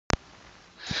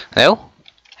Hello?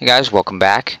 Hey guys, welcome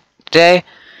back. Today,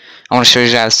 I want to show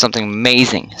you guys something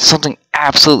amazing. Something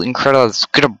absolutely incredible that's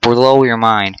gonna blow your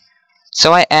mind.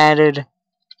 So I added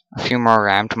a few more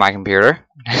RAM to my computer.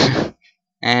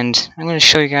 And I'm gonna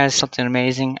show you guys something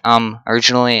amazing.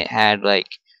 Originally it had like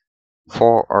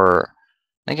 4 or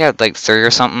I think it had like 3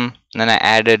 or something. And then I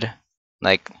added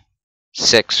like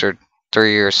 6 or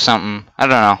 3 or something. I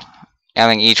don't know. I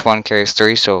think each one carries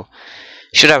 3, so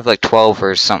should have like 12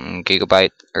 or something gigabytes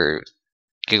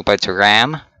of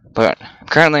RAM, but I'm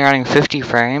currently running 50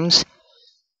 frames,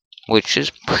 which is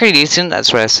pretty decent.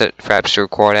 That's what I set for apps to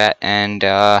record at, and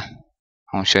I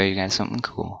want to show you guys something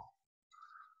cool.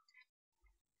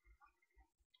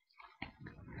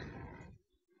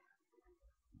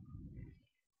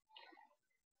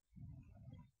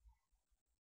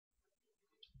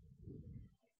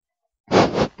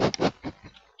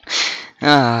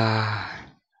 Ah,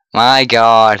 my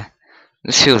God,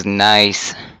 this feels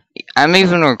nice. I'm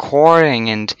even recording,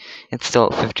 and it's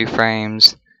still at 50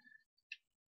 frames.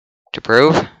 To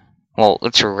prove? Well,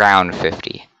 it's around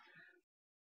 50.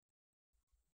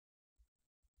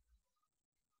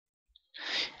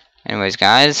 Anyways,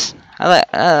 guys, that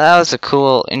was a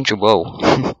cool intro. Whoa,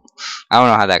 I don't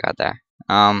know how that got there.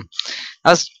 That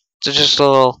was just a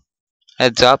little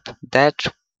heads up that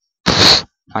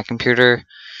my computer,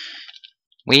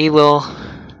 we will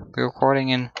be recording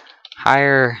in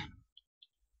higher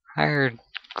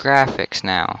graphics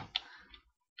now.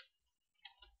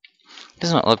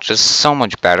 Doesn't it look just so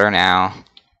much better now?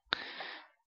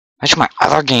 Watch my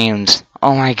other games.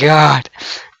 Oh my God.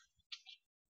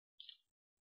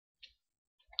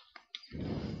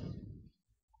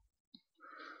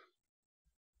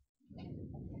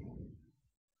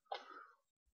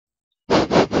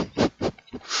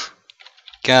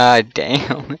 God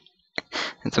damn.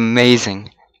 It's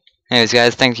amazing. Anyways,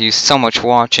 guys, thank you so much for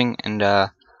watching, and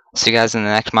see you guys in the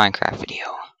next Minecraft video.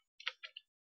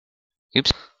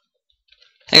 Oops.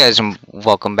 Hey guys, and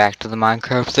welcome back to the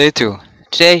Minecraft playthrough.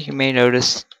 Today, you may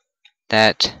notice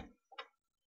that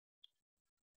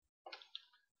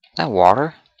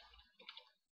water?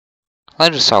 I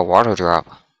just saw water drop.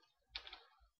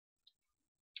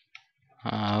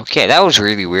 Okay, that was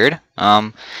really weird.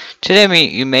 Today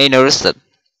you may notice that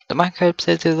the Minecraft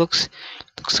playthrough looks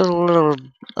a little,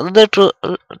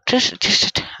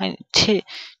 just a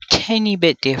tiny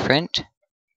bit different.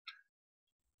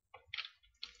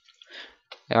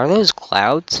 Are those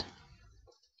clouds?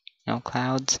 No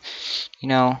clouds. You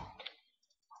know.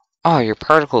 Oh, your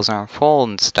particles aren't full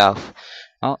and stuff.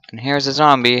 Oh, and here's a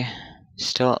zombie,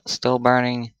 still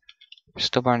burning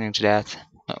to death.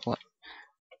 What?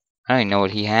 I don't even know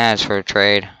what he has for a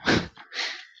trade.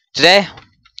 Today,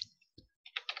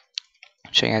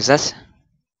 I'll show you guys this.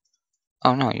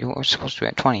 Oh no, you were supposed to be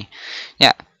at 20.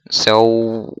 Yeah,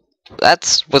 so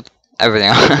that's with everything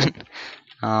on.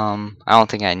 I don't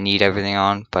think I need everything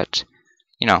on, but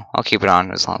you know, I'll keep it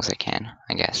on as long as I can,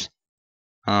 I guess.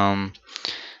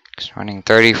 Just running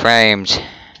 30 frames.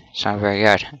 It's not very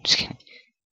good. Just kidding.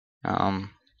 I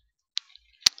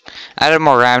added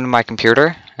more RAM to my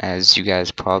computer, as you guys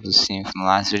probably seen from the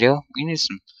last video. We need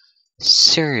some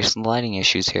serious lighting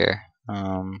issues here.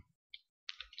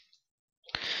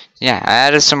 Yeah, I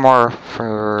added some more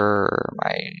for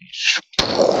my.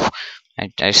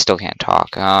 I still can't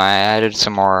talk. I added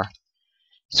some more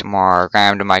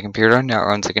RAM to my computer. Now it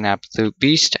runs like an absolute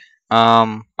beast. I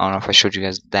don't know if I showed you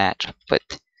guys that, but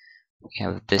we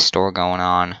have this store going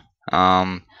on.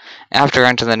 I have to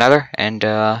run to the Nether and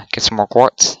get some more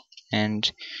quartz,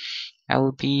 and I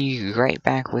will be right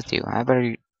back with you. I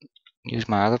better use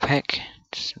my other pick,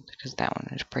 just because that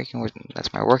one is breaking.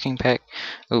 That's my working pick.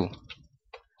 Ooh,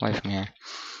 away from here.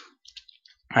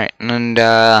 Alright, and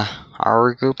I'll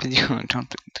regroup with you.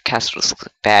 The castle looks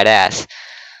badass.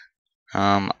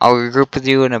 I'll regroup with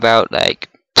you in about like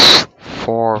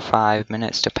 4 or 5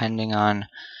 minutes, depending on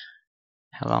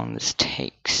how long this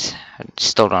takes. I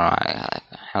still don't know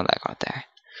how that got there.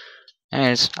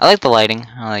 Anyways, I like the lighting.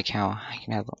 I like how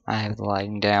I have the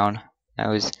lighting down. I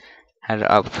always had it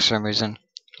up for some reason.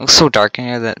 It looks so dark in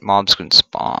here that mobs can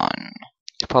spawn.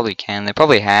 They probably can. They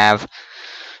probably have.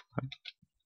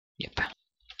 Yep.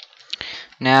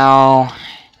 Now,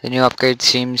 the new upgrade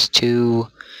seems to,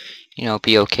 you know,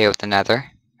 be okay with the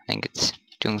Nether. I think it's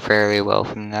doing fairly well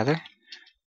from the Nether.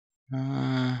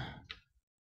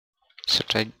 So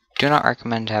I do not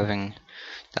recommend having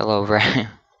the low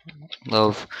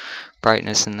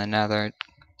brightness in the Nether.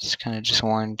 It's kind of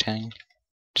disorienting.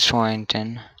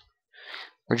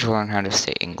 Where'd you learn how to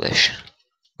say English?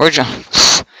 Where'd you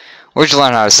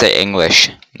learn how to say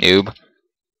English, noob?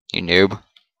 You noob?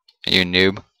 You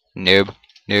noob? Noob?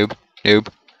 Noob? Noob?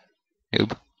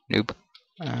 Noob. Noob.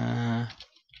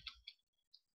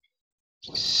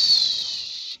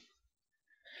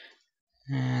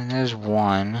 There's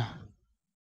one.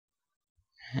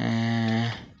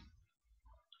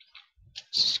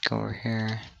 Let's go over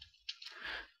here.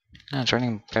 No, it's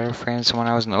running better frames than when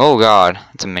I was in the— oh god,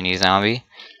 it's a mini zombie.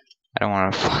 I don't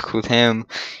want to fuck with him.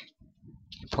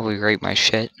 He'd probably rape my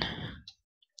shit.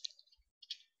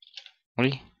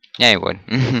 Would he? Yeah, he would.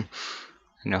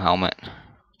 No helmet.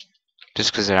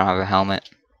 Just because I don't have a helmet.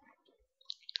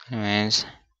 Anyways.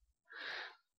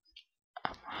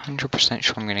 I'm 100%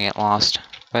 sure I'm gonna get lost.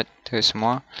 But there's some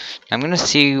more. I'm gonna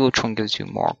see which one gives you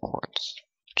more quartz.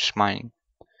 Just mining.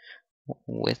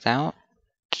 Without.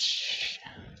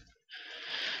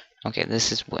 Okay,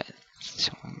 this is with.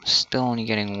 So I'm still only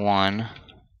getting one.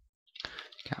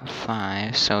 Got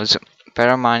 5. So is it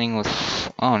better mining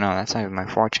with— oh no, that's not even my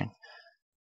fortune.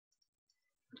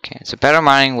 Okay, is it better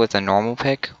mining with a normal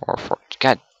pick or fortune?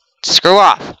 God, screw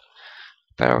off!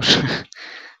 Better.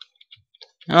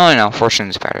 Oh no,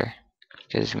 fortune's better.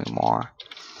 Gives me more.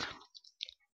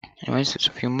 Anyways, there's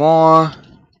a few more.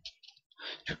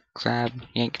 Grab,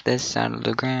 yank this out of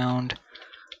the ground.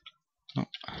 Oh,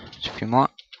 there's a few more.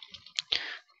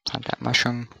 Plant that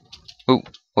mushroom. Ooh,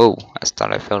 whoa, I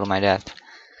thought I fell to my death.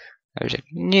 I was like,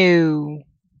 no.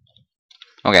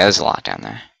 Okay, there's a lot down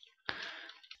there.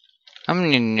 I'm gonna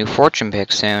need a new fortune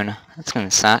pick soon. That's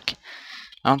gonna suck.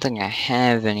 I don't think I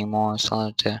have any more, so I'll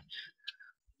have to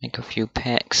make a few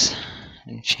picks.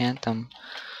 Enchant them.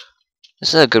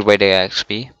 This is a good way to get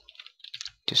XP.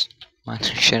 Just mine the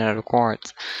shit out of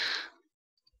quartz.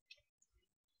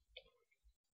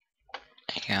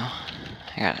 There you go.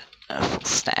 I got a full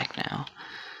stack now.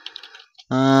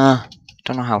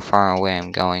 Don't know how far away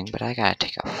I'm going, but I gotta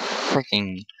take a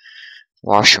freaking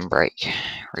washroom break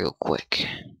real quick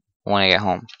when I get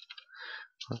home.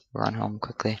 Run home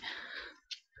quickly.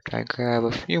 Try to grab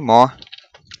a few more.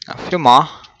 A few more.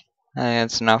 I think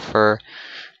that's enough for a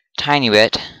tiny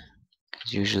bit.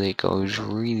 Because usually it goes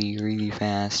really, really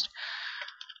fast.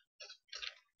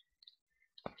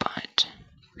 But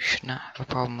we should not have a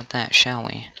problem with that, shall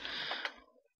we?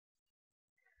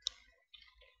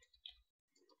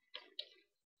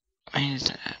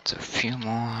 That's a few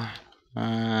more.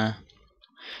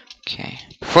 Okay.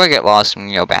 Before I get lost, I'm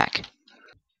gonna go back.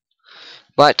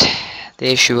 But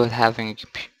the issue with having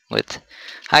with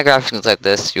high graphics like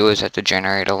this, you always have to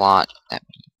generate a lot. That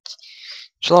means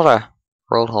there's a lot of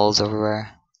road holes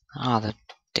everywhere. Ah, the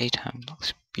daytime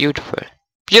looks beautiful.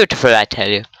 Beautiful, I tell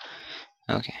you.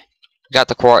 Okay. Got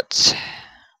the quartz.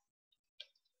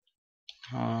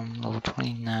 Level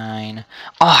 29.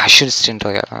 Oh, I should have stayed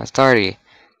until I was 30.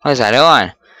 What was I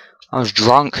doing? I was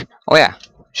drunk. Oh yeah.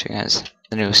 Show you guys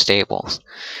the new stables.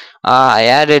 I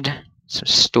added some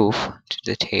stuff to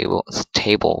the tables.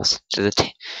 To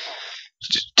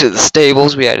the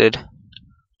stables. We added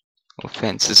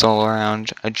fences all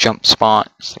around. A jump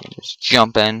spot, so you just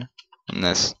jump in. And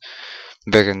this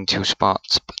bigger than 2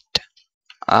 spots. But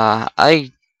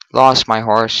I lost my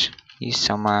horse. He's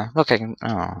somewhere. Look, I can.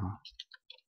 Oh.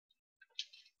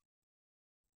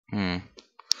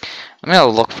 I'm gonna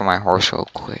look for my horse real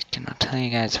quick, and I'll tell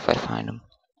you guys if I find him.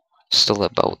 Still a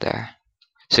boat there.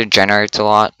 So it generates a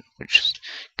lot, which is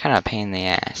kind of a pain in the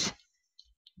ass.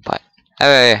 But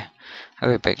every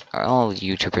big, all the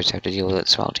YouTubers have to deal with it,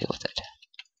 so I'll deal with it.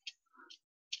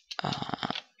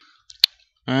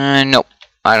 Nope,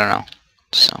 I don't know.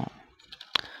 So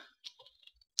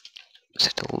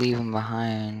just have to leave him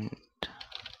behind.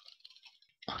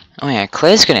 Oh yeah,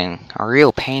 clay's getting a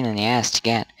real pain in the ass to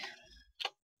get.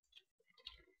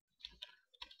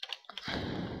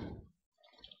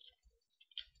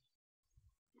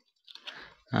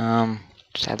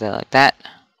 Just have that like that.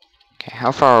 Okay,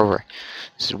 how far over?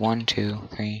 This is 1, 2,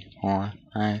 3, 4,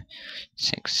 5,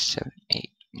 6, 7, 8,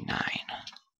 9.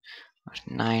 There's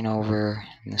 9 over,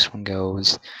 and this one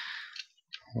goes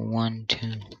 1,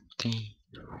 2, 3,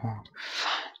 4, 5,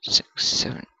 6,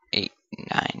 7, 8,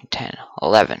 9, 10,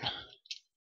 11.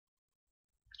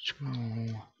 So,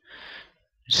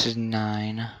 this is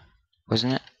 9,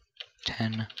 wasn't it?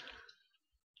 10,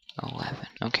 11.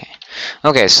 Okay.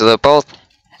 Okay, so they're both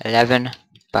 11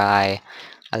 by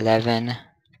 11.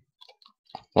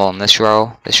 Well, in this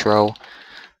row, let's go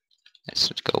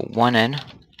 1 in.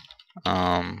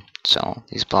 So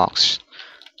these blocks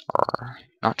are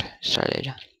not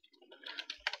started.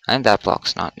 I think that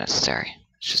block's not necessary.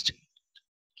 It's just,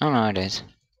 oh no, it is.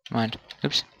 Mind.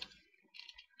 Oops.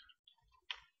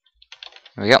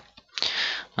 There we go.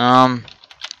 Might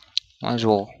as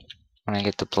well, when I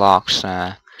get the blocks,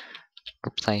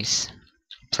 replace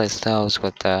those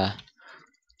with the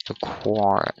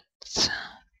quartz.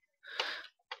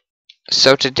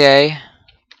 So today,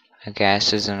 I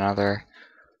guess, is another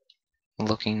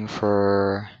looking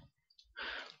for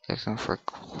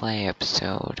clay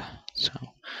episode. So get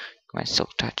my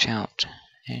silk touch out,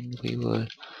 and we will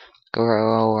go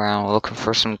around looking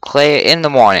for some clay in the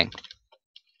morning.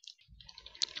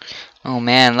 Oh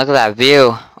man, look at that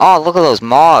view. Oh, look at those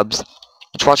mobs.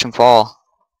 Let's watch them fall.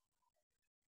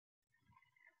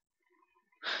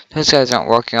 Those guys aren't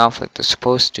working off like they're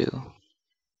supposed to.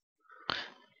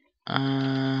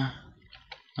 Oh,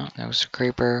 there was a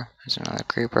creeper. There's another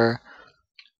creeper.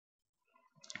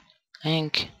 I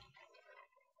think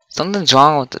something's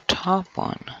wrong with the top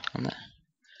one.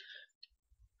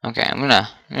 Okay, I'm gonna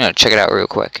check it out real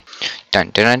quick.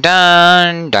 Dun dun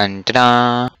dun dun dun dun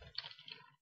dun.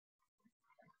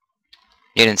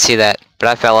 You didn't see that, but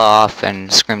I fell off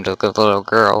and screamed like a little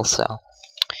girl. So,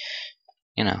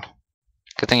 you know,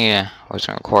 good thing I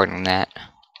wasn't recording that.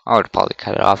 I would probably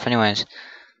cut it off anyways.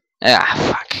 Ah,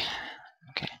 fuck.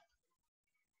 Okay.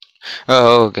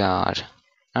 Oh god.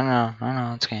 No,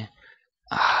 it's okay.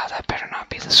 Ah, that better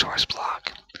not be the source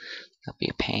block. That'd be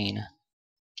a pain.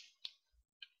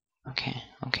 Okay.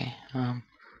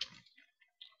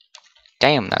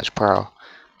 Damn, that was pro.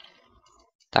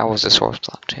 That was the source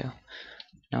block too.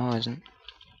 No, it isn't.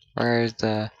 Where is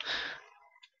that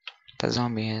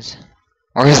zombie is?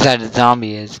 Where's that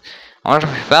zombie is? I wonder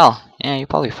if he fell. Yeah, he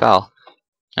probably fell.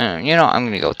 You know, I'm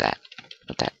gonna go with that.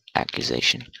 With that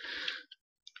accusation.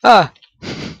 Ah!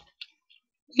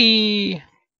 Wee!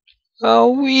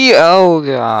 Oh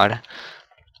god.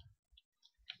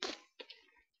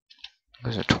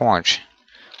 There's a torch.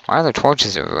 Why are there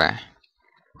torches everywhere?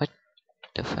 What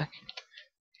the fuck?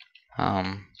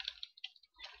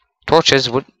 Torches?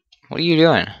 What are you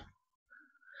doing?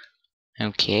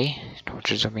 Okay.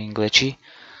 Torches are being glitchy.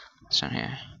 What's down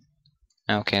here?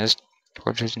 Okay, there's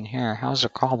torches in here. How's there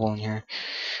cobble in here?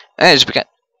 Hey, we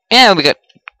got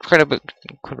quite a bit.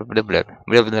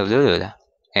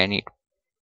 I need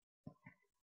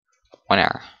 1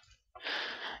 hour.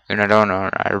 I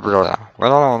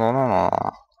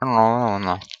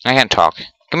can't talk.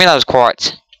 Give me those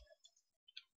quartz.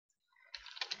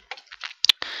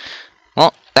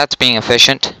 Well, that's being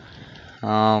efficient.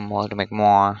 We'll have to make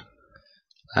more.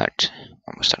 But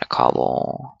almost out of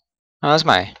cobble. Oh, that's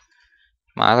my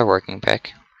other working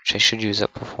pick, which I should use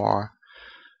up before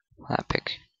that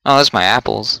pick. Oh, that's my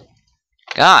apples.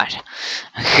 God.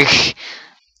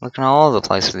 Looking all over the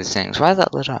place for these things. Why is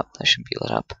that lit up? That shouldn't be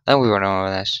lit up. Oh, we went over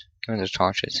this. Give me those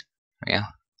torches. There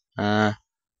we go.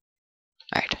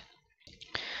 Right.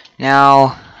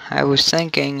 Now, I was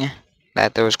thinking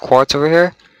that there was quartz over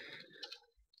here.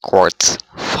 Quartz.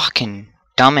 Fucking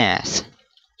dumbass.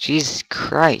 Jesus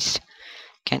Christ.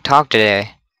 Can't talk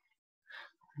today.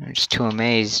 I'm just too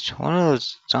amazed. What are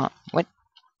those? What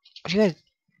you guys?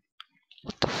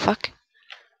 What the fuck?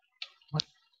 What?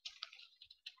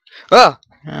 Oh!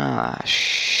 Ah,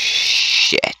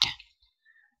 shit.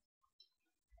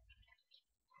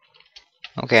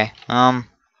 Okay.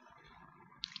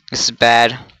 This is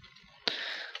bad.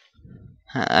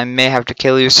 I may have to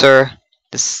kill you, sir.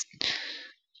 This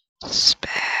is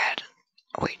bad.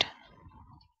 Oh, wait.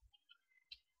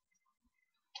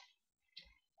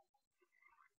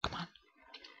 Come on.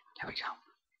 There we go.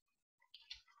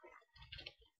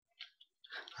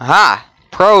 Aha!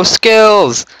 Pro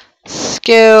skills!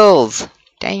 Skills!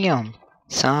 Damn,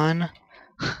 son.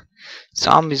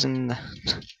 Zombies in the...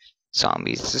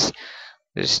 Zombies.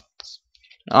 Just...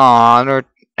 Aw, they're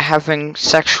having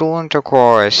sexual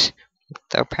intercourse. With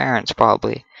their parents,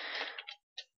 probably.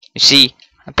 You see,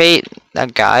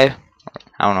 that guy,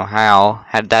 I don't know how,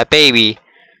 had that baby,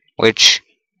 which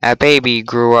that baby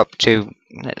grew up to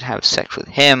have sex with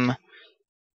him.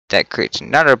 That creates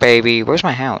another baby. Where's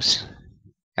my house?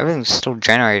 Everything's still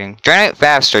generating. Generate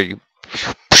faster, you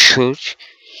pooch.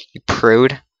 You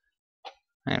prude.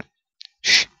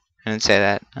 Shh, I didn't say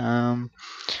that.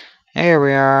 Here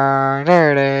we are.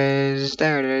 There it is.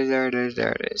 There it is. There it is.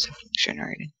 There it is.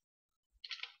 Generating.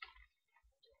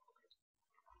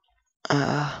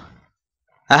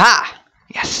 Aha!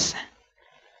 Yes.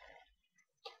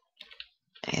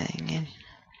 Anything in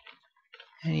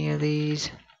any of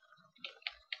these?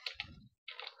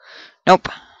 Nope.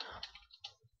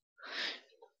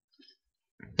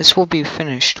 This will be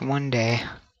finished one day.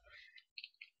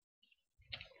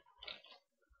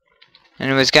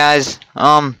 Anyways, guys,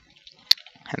 I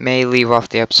may leave off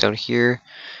the episode here,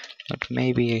 but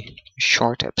maybe a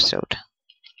short episode.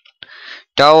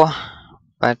 Though,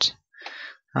 but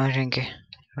I don't think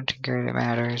it really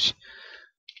matters.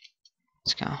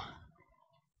 Let's go.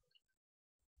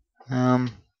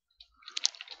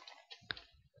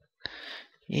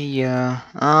 Yeah,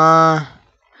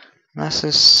 unless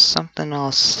there's something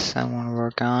else I want to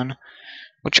work on,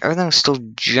 which everything's still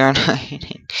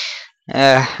generating.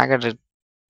 I gotta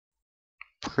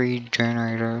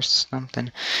pre-generator or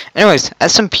something. Anyways,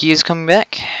 SMP is coming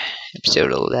back.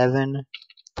 Episode 11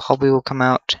 probably will come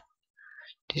out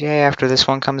the day after this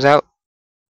one comes out.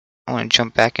 I want to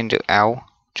jump back into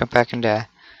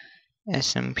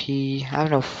SMP. I have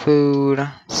no food.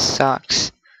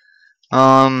 Sucks.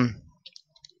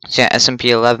 So yeah,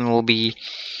 SMP 11 will be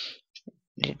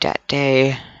that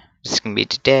day. This is gonna be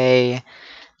today,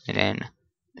 and then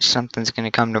something's gonna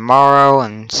come tomorrow,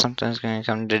 and something's gonna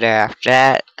come the day after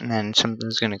that, and then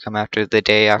something's gonna come after the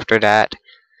day after that,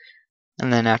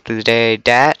 and then after the day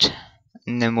that,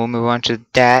 and then we'll move on to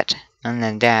that, and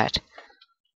then that,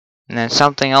 and then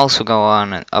something else will go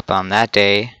on up on that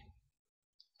day.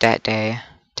 That day.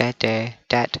 I'm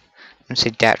gonna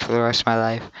say that for the rest of my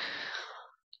life.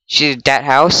 See that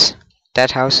house?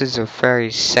 That house is a very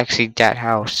sexy dat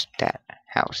house. Dat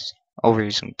house.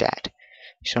 Overusing dat.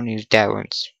 You don't use dat when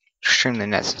it's extremely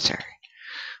necessary.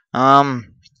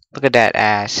 Look at that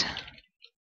ass.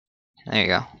 There you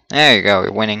go. There you go.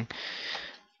 You're winning.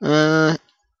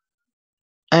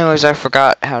 Anyways, I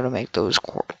forgot how to make those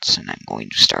quartz, and I'm going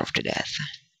to starve to death.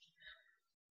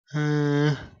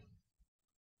 I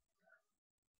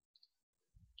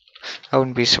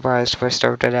wouldn't be surprised if I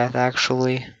starve to death,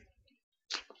 actually.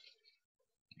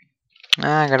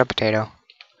 I got a potato.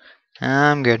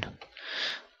 I'm good.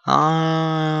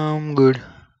 I'm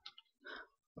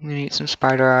gonna eat some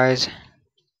spider eyes.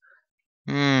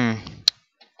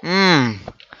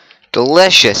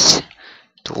 Delicious.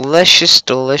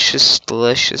 Delicious.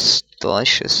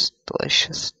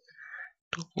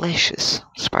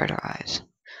 Spider eyes.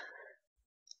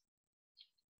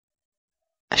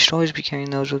 I should always be carrying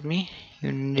those with me.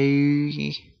 You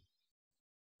know.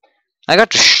 I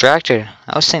got distracted.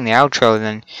 I was saying the outro,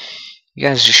 then you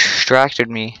guys distracted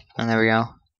me. And there we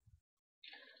go.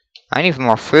 I need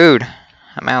more food.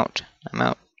 I'm out.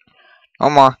 No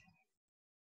more.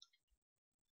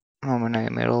 Oh, when I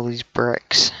made all these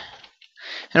bricks.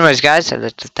 Anyways, guys, I'd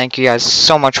like to thank you guys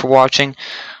so much for watching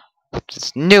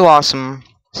this new awesome.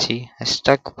 See, I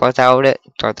stuck without it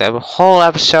throughout the whole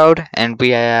episode, and we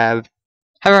haven't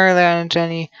really gotten into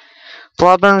any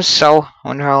problems. So I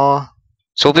wonder how.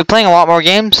 So we'll be playing a lot more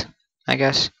games, I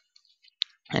guess.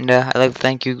 And I'd like to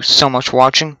thank you so much for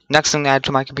watching. Next thing to add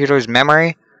to my computer is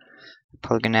memory.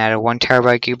 Probably gonna add a 1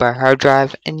 terabyte gigabyte hard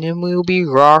drive, and then we'll be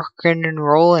rocking and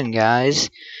rolling, guys.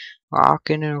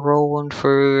 Rocking and rolling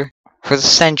for the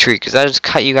century, because I just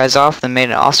cut you guys off and made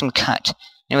an awesome cut.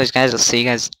 Anyways, guys, I'll see you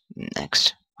guys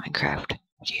next Minecraft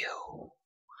video.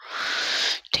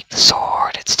 Take the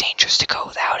sword. It's dangerous to go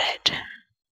without it.